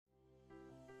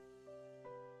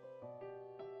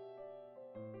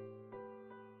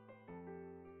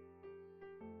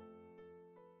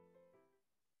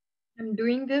I'm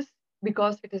doing this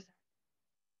because it is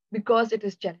because it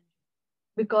is challenging,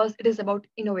 because it is about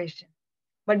innovation.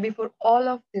 But before all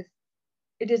of this,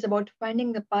 it is about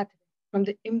finding the pathway from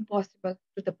the impossible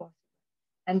to the possible.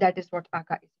 And that is what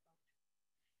AKA is.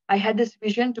 I had this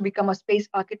vision to become a space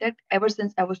architect ever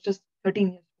since I was just 13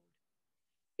 years old.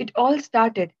 It all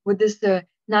started with this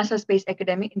NASA Space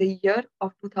Academy in the year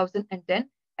of 2010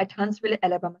 at Huntsville,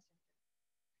 Alabama.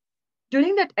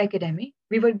 During that academy,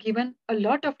 we were given a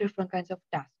lot of different kinds of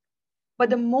tasks. But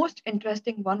the most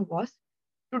interesting one was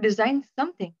to design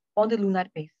something on the lunar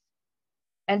base.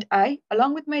 And I,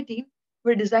 along with my team,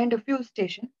 we designed a fuel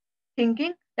station,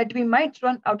 thinking that we might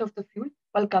run out of the fuel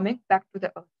while coming back to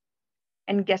the Earth.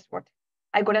 And guess what?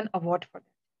 I got an award for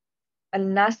that, a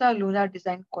NASA Lunar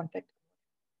Design Contract.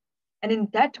 And in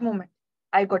that moment,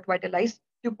 I got vitalized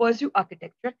to pursue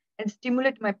architecture and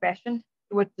stimulate my passion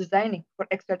towards designing for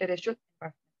extraterrestrial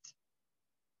environments.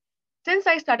 Since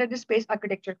I started this space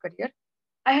architecture career,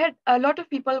 I had a lot of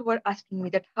people were asking me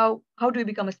that how do you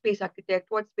become a space architect?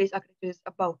 What space architecture is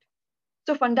about?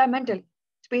 So fundamentally,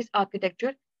 space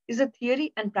architecture is a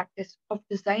theory and practice of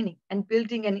designing and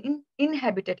building an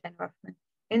inhabited environment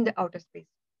in the outer space.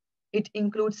 It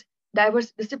includes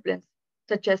diverse disciplines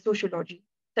such as sociology,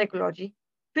 psychology,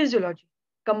 physiology,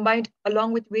 combined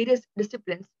along with various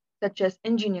disciplines such as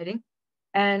engineering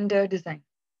and design.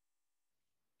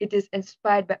 It is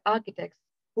inspired by architects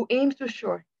who aims to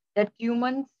show that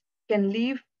humans can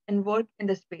live and work in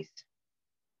the space.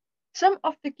 Some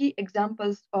of the key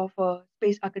examples of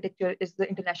space architecture is the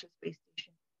International Space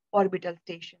Station, orbital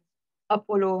stations,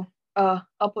 Apollo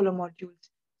modules,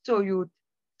 Soyuz,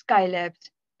 Skylabs,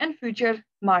 and future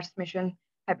Mars mission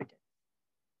habitats.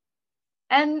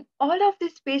 And all of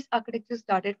this space architecture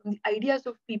started from the ideas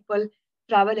of people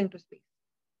traveling to space.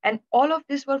 And all of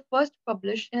this were first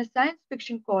published in a science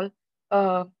fiction called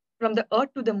From the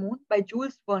Earth to the Moon by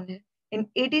Jules Verne in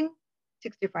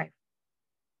 1865.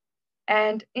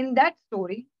 And in that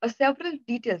story, several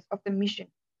details of the mission,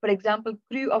 for example,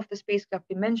 crew of the spacecraft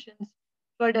dimensions,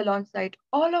 flight alongside,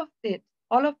 all of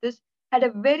this had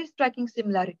a very striking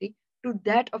similarity to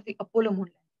that of the Apollo moon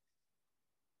landing.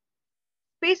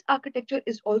 Space architecture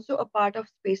is also a part of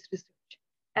space research.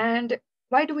 And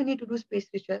why do we need to do space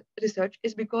research?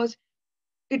 Is because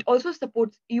it also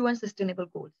supports UN sustainable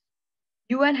goals.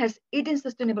 UN has 18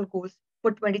 sustainable goals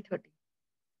for 2030.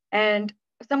 And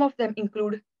some of them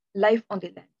include life on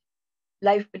the land,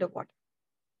 life below water,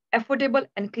 affordable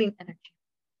and clean energy,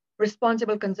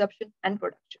 responsible consumption and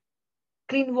production,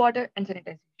 clean water and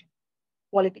sanitization,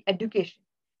 quality education,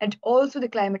 and also the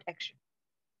climate action.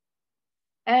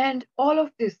 And all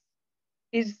of this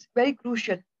is very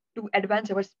crucial to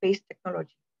advance our space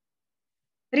technology.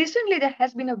 Recently, there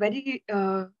has been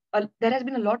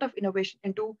a lot of innovation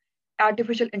into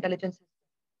artificial intelligence.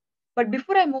 But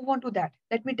before I move on to that,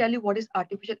 let me tell you what is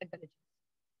artificial intelligence.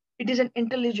 It is an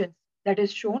intelligence that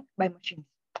is shown by machines.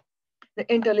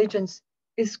 The intelligence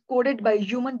is coded by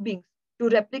human beings to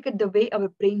replicate the way our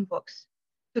brain works,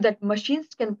 so that machines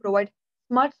can provide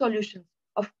smart solutions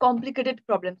of complicated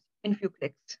problems in few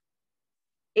clicks.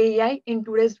 AI in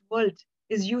today's world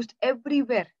is used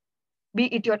everywhere, be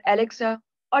it your Alexa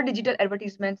or digital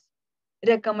advertisements,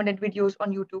 recommended videos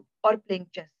on YouTube, or playing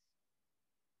chess.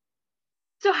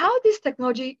 So, how this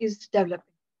technology is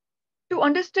developing? To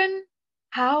understand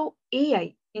how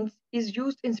AI is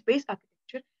used in space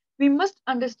architecture, we must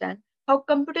understand how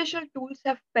computational tools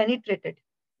have penetrated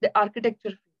the architecture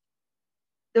field.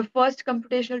 The first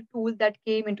computational tool that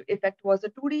came into effect was a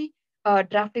 2D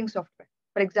drafting software,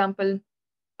 for example,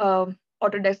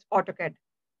 Autodesk AutoCAD.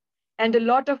 And a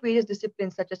lot of various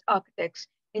disciplines such as architects,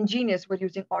 engineers were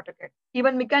using AutoCAD,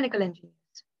 even mechanical engineers,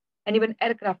 and even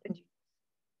aircraft engineers.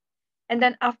 And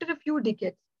then after a few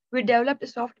decades, we developed a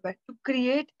software to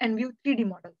create and view 3D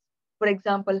models. For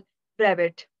example,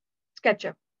 Revit,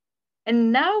 SketchUp.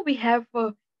 And now we have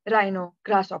Rhino,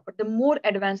 Grasshopper, the more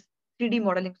advanced 3D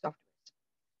modeling software.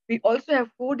 We also have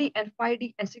 4D and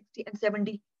 5D and 6D and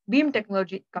 7D beam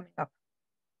technology coming up.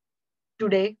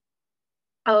 Today,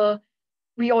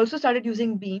 we also started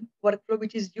using beam workflow,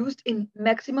 which is used in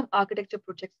maximum architecture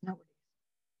projects nowadays.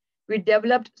 We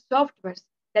developed softwares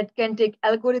that can take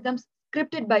algorithms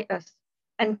scripted by us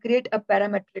and create a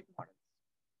parametric model.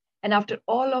 And after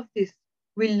all of this,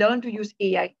 we learned to use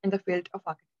AI in the field of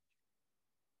architecture.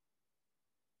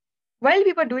 While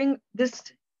we were doing this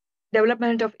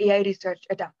development of AI research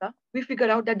at Aastha, we figured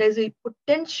out that there's a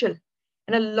potential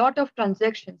and a lot of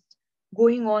transactions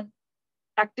going on,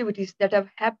 activities that have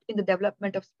happened in the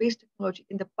development of space technology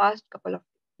in the past couple of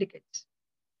decades.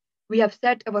 We have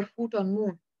set our foot on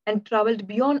moon and traveled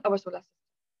beyond our solar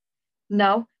system.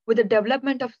 Now, with the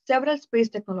development of several space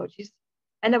technologies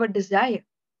and our desire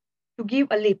to give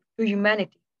a leap to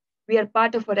humanity, we are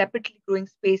part of a rapidly growing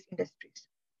space industries.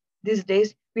 These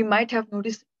days, we might have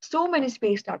noticed so many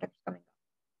space startups coming up.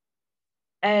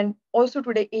 And also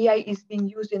today, AI is being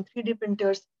used in 3D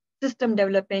printers, system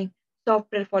developing,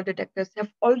 software fault detectors have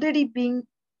already been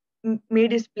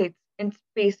made its place in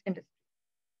space industry.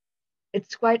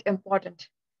 It's quite important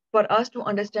for us to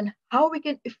understand how we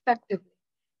can effectively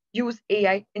use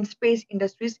AI in space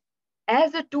industries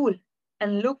as a tool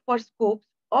and look for scopes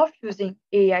of using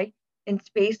AI in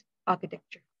space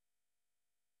architecture.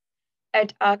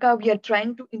 At ARCA, we are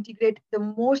trying to integrate the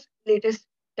most latest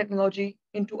technology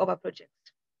into our projects.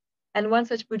 And one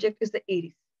such project is the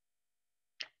Ares.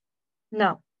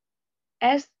 Now,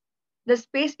 as the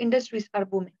space industries are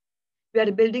booming, we are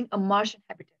building a Martian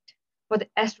habitat for the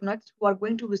astronauts who are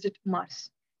going to visit Mars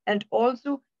and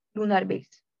also lunar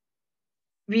base.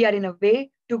 We are in a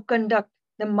way to conduct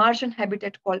the Martian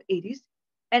habitat called Ares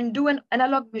and do an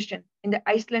analog mission in the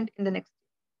Iceland in the next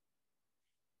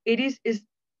year. Ares is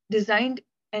designed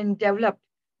and developed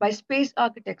by space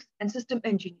architects and system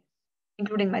engineers,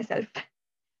 including myself,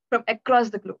 from across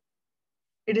the globe.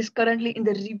 It is currently in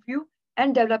the review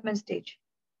and development stage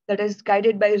that is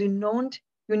guided by renowned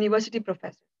university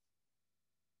professors.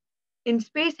 In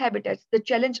space habitats, the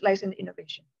challenge lies in the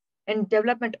innovation and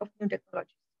development of new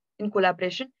technologies in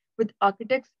collaboration with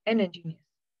architects and engineers.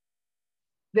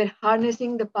 We're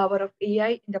harnessing the power of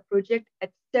AI in the project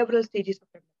at several stages of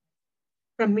development,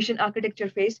 from mission architecture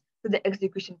phase to the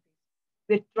execution phase.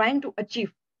 We're trying to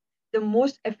achieve the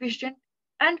most efficient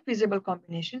and feasible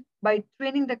combination by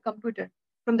training the computer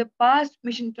from the past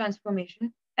mission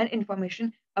transformation and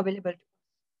information available to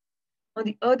us. On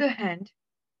the other hand,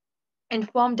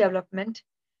 informed development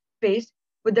phase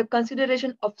with the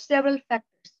consideration of several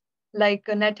factors like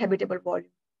net habitable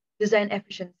volume, design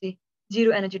efficiency,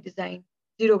 zero energy design,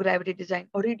 zero gravity design,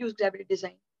 or reduced gravity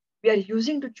design, we are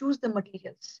using to choose the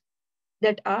materials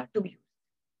that are to be used.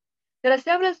 There are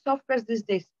several softwares these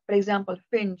days, for example,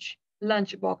 Finch,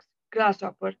 Lunchbox,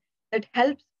 Grasshopper, that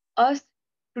helps us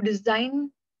to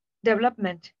design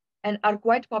development and are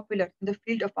quite popular in the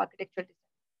field of architectural design.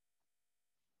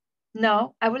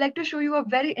 Now, I would like to show you a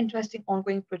very interesting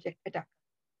ongoing project at ACA,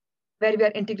 where we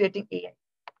are integrating AI.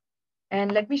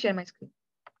 And let me share my screen.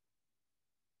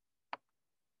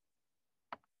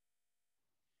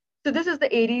 So this is the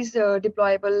Ares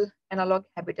deployable analog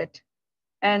habitat.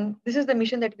 And this is the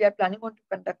mission that we are planning on to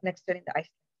conduct next year in the Iceland.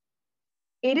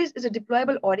 Ares is a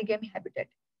deployable origami habitat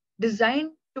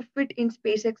designed to fit in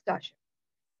SpaceX Starship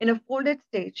in a folded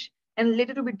stage and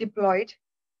later to be deployed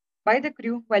by the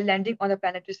crew while landing on the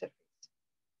planetary surface.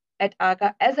 At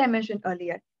ARCA, as I mentioned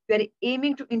earlier, we are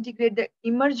aiming to integrate the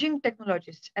emerging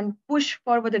technologies and push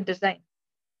forward the design,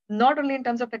 not only in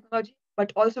terms of technology,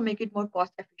 but also make it more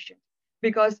cost efficient.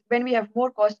 Because when we have more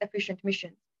cost efficient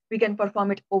missions, we can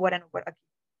perform it over and over again.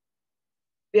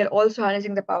 We are also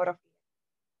harnessing the power of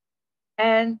AI.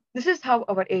 And this is how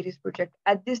our Ares project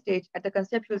at this stage, at the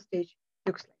conceptual stage,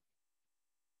 looks like.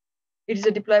 It is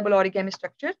a deployable origami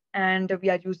structure, and we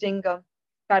are using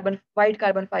white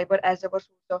carbon fiber as our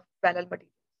source of panel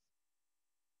materials.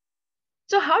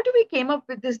 So how do we came up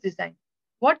with this design?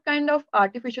 What kind of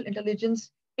artificial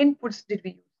intelligence inputs did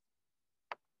we use?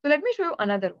 So let me show you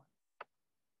another one.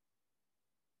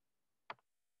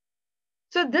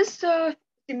 So this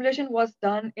simulation was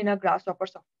done in a Grasshopper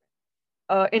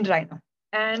software in Rhino.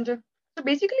 And so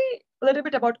basically a little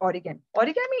bit about origami.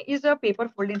 Origami is a paper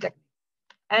folding technique,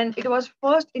 and it was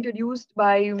first introduced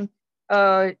by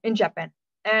in Japan.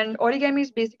 And origami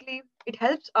is basically, it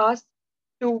helps us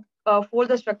to fold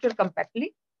the structure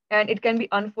compactly, and it can be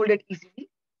unfolded easily.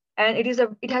 And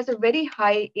it has a very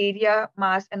high area,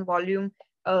 mass, and volume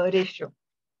ratio.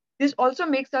 This also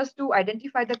makes us to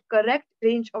identify the correct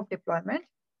range of deployment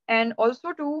and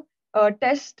also to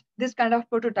test this kind of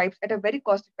prototypes at a very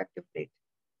cost-effective rate.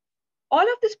 All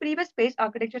of these previous space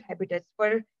architecture habitats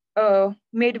were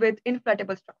made with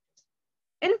inflatable structures.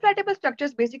 Inflatable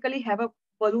structures basically have a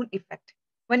balloon effect.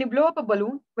 When you blow up a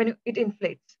balloon, it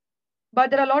inflates. But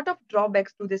there are a lot of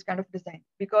drawbacks to this kind of design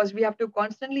because we have to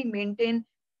constantly maintain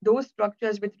those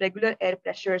structures with regular air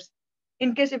pressures.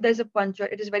 In case if there's a puncture,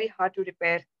 it is very hard to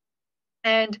repair.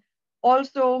 And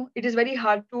also, it is very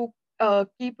hard to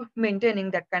keep maintaining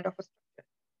that kind of a structure.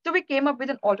 So we came up with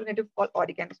an alternative called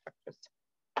origami structures.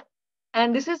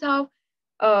 And this is how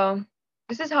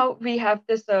we have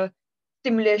this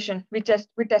simulation. We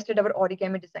tested our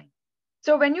origami design.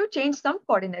 So when you change some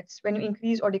coordinates, when you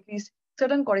increase or decrease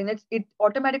certain coordinates, it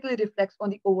automatically reflects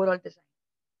on the overall design.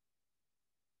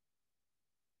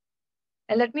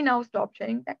 And let me now stop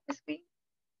sharing that screen.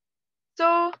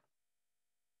 So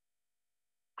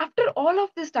after all of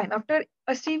this time, after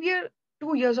a severe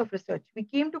 2 years of research, we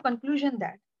came to conclusion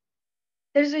that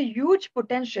there is a huge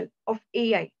potential of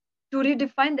AI to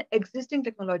redefine the existing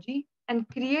technology and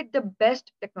create the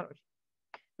best technology,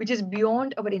 which is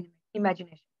beyond our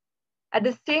imagination. At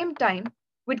the same time,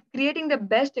 with creating the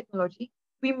best technology,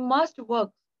 we must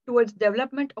work towards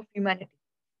development of humanity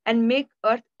and make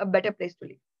Earth a better place to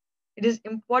live. It is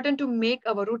important to make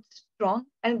our roots strong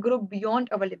and grow beyond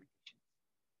our limitations.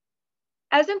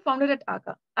 As a founder at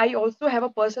Akka, I also have a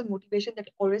personal motivation that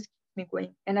always keeps me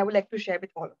going, and I would like to share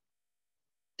with all of you.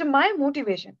 So, my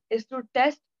motivation is to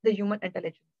test the human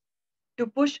intelligence, to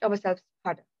push ourselves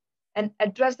harder, and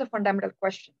address the fundamental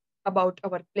question about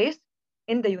our place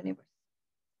in the universe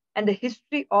and the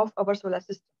history of our solar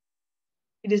system.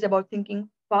 It is about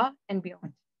thinking far and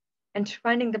beyond and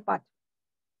finding the path.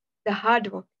 The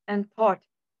hard work and thought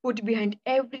put behind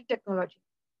every technology,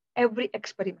 every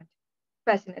experiment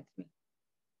fascinates me,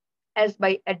 as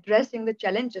by addressing the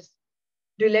challenges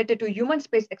related to human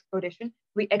space exploration,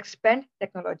 we expand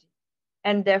technology.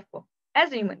 And therefore,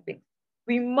 as a human being,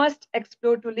 we must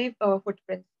explore to leave our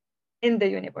footprints in the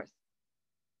universe.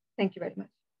 Thank you very much.